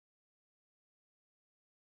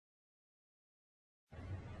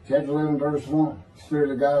chapter 11, verse 1.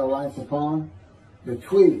 Spirit of God alights upon the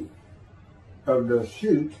twig of the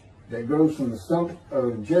shoot that grows from the stump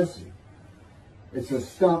of Jesse. It's a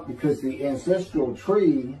stump because the ancestral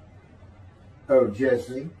tree of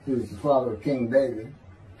Jesse, who is the father of King David,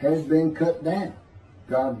 has been cut down.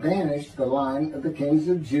 God banished the line of the kings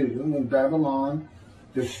of Judah when Babylon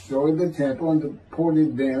destroyed the temple and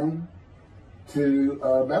deported them to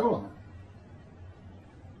Babylon.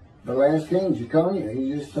 The last king, Jeconiah,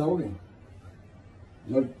 he just told him,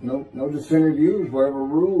 no descendant of yours will ever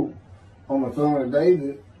rule on the throne of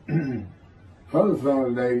David, from the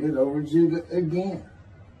throne of David over Judah again.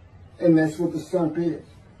 And that's what the stump is.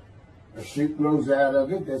 A shoot grows out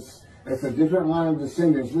of it. That's a different line of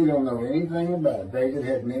descendants we don't know anything about. David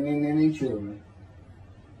had many, many children.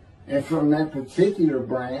 And from that particular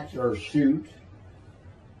branch or shoot,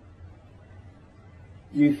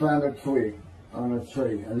 you find a twig on a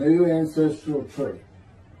tree, a new ancestral tree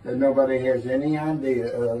that nobody has any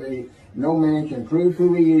idea of. No man can prove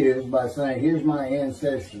who he is by saying, here's my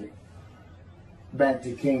ancestry back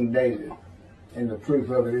to King David. And the proof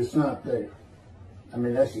of it is not there. I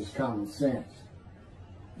mean, that's just common sense.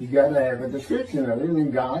 You got to have a description of it,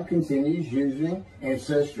 and God continues using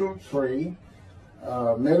ancestral tree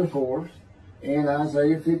metaphors in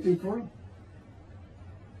Isaiah 53.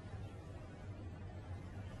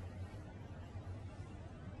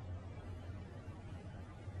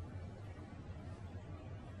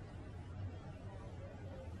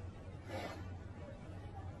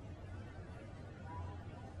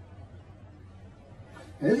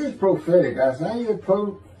 This is prophetic. Isaiah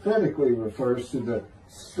prophetically refers to the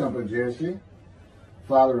stump of Jesse,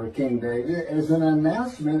 father of King David, as an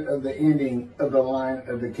announcement of the ending of the line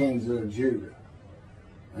of the kings of Judah.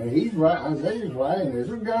 And he's right. Isaiah's writing this,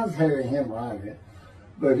 or God's having him write it,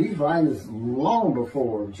 but he's writing this long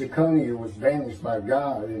before Jeconiah was banished by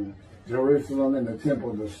God in Jerusalem and the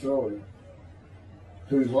temple destroyed,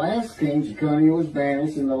 whose last king, Jeconiah, was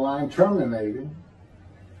banished and the line terminated.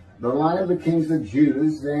 The line of the kings of Judah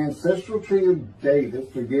is the ancestral tree of David,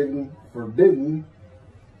 forbidden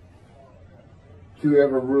to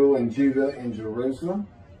ever rule in Judah and Jerusalem.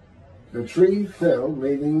 The tree fell,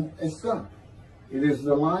 leaving a stump. It is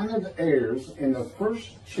the line of heirs in the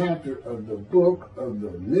first chapter of the book of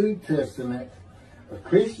the New Testament of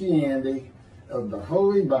Christianity, of the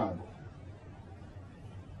Holy Bible.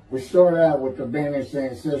 We start out with the banished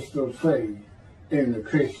ancestral tree in the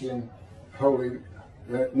Christian Holy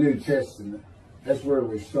New Testament. That's where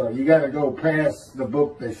we start. You got to go past the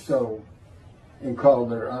book they stole and call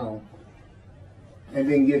their own,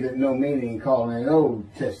 and then give it no meaning and call it an Old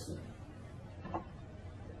Testament.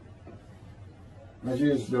 Let's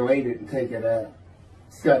just delete it and take it out.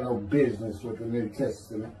 It's got no business with the New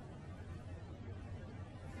Testament.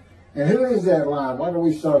 And who is that line? Why do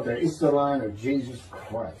we start there? It's the line of Jesus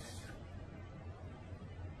Christ.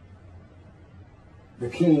 The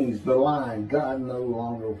kings, the line, God no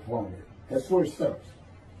longer wanted. That's where it starts.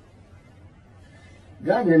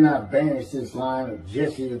 God did not banish this line of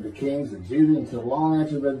Jesse of the kings of Judah until long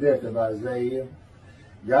after the death of Isaiah.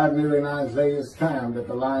 God knew in Isaiah's time that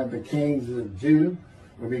the line of the kings of Judah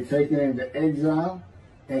would be taken into exile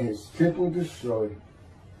and his temple destroyed.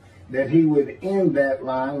 That he would end that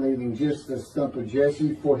line, leaving just the stump of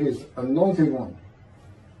Jesse for his anointed one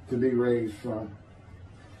to be raised from.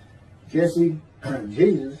 Jesse,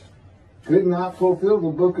 Jesus, could not fulfill the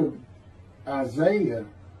book of Isaiah,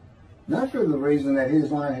 not for the reason that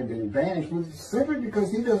his line had been banished, but simply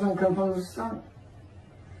because he doesn't come from the stump.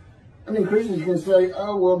 I mean, Christians can say,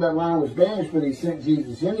 oh, well, that line was banished, but he sent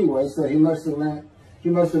Jesus anyway, so he must have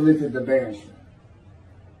lifted the banishment.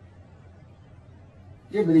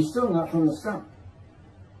 Yeah, but he's still not from the stump.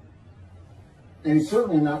 And he's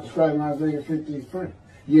certainly not described in Isaiah 53.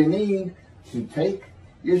 You need to take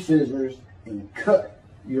your scissors and cut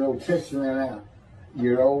your Old Testament out.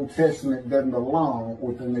 Your Old Testament doesn't belong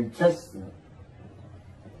with the New Testament.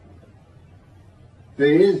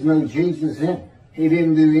 There is no Jesus in it. He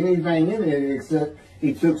didn't do anything in it except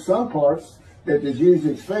he took some parts that the Jews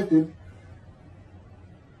expected,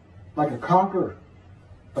 like a conqueror,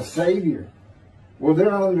 a savior. Well,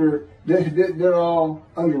 they're all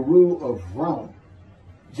under rule of Rome.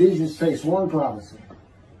 Jesus takes one prophecy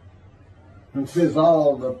and says,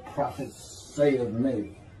 all the prophets say of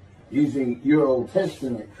me, using your Old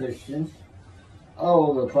Testament Christians,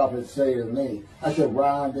 all the prophets say of me, I shall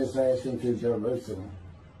ride this ass into Jerusalem.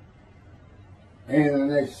 And the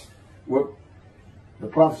next, the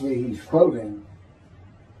prophecy he's quoting,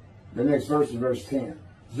 the next verse is verse 10.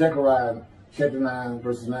 Zechariah chapter 9,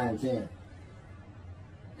 verses 9 and 10.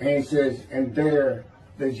 And he says, and there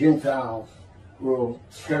the Gentiles will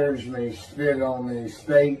scourge me, spit on me,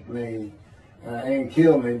 stake me, and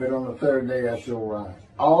kill me, but on the third day I shall rise.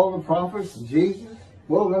 All the prophets, Jesus?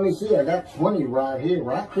 Well, let me see. I got 20 right here.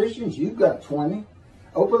 Right, Christians? You've got 20.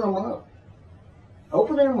 Open them up.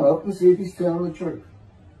 Open them up and see if he's telling the truth.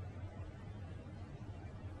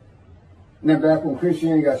 Now, back when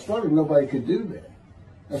Christianity got started, nobody could do that.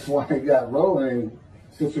 That's why it got rolling in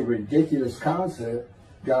such a ridiculous concept.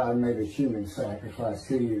 God made a human sacrifice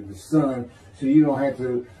to you, the Son, so you don't have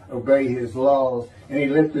to obey his laws. And he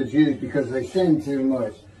left the Jews because they sinned too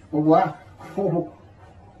much. Well,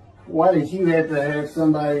 why did you have to have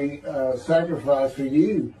somebody sacrifice for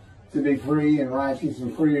you to be free and righteous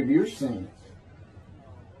and free of your sins?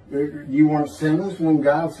 You weren't sinners when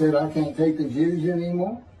God said, I can't take the Jews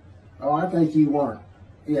anymore? Oh, I think you weren't.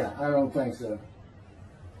 Yeah, I don't think so.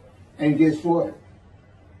 And guess what?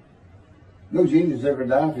 No Jesus ever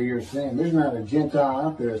died for your sin. There's not a Gentile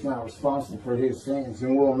out there that's not responsible for his sins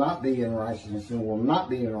and will not be in righteousness and will not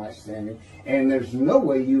be in right standing. And there's no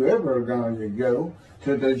way you ever are going to go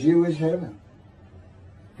to the Jewish heaven.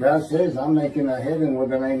 God says, I'm making a heaven where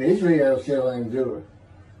the name Israel shall endure.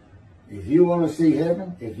 If you want to see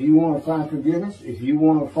heaven, if you want to find forgiveness, if you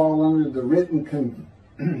want to fall under the written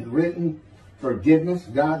forgiveness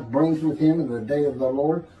God brings with him in the day of the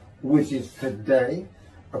Lord, which is today,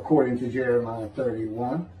 according to Jeremiah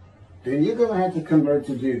 31, then you're going to have to convert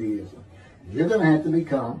to Judaism. You're going to have to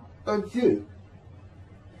become a Jew.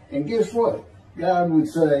 And guess what? God would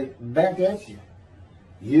say, back at you.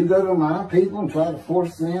 You go to my people and try to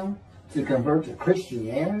force them to convert to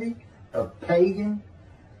Christianity, a pagan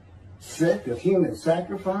sect of human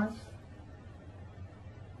sacrifice?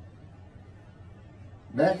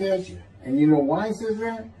 Back at you. And you know why he says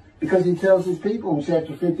that? Because he tells his people in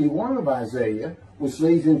chapter 51 of Isaiah, which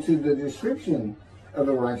leads into the description of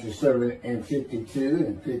the righteous servant in 52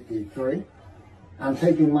 and 53, I'm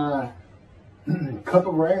taking my cup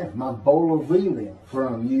of wrath, my bowl of reeling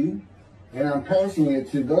from you, and I'm passing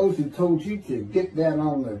it to those who told you to get down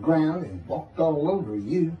on the ground and walked all over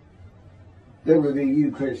you. They were the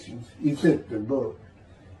you Christians. You took the book.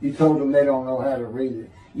 You told them they don't know how to read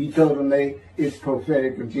it. You told them it's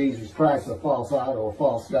prophetic of Jesus Christ, a false idol, a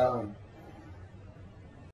false God.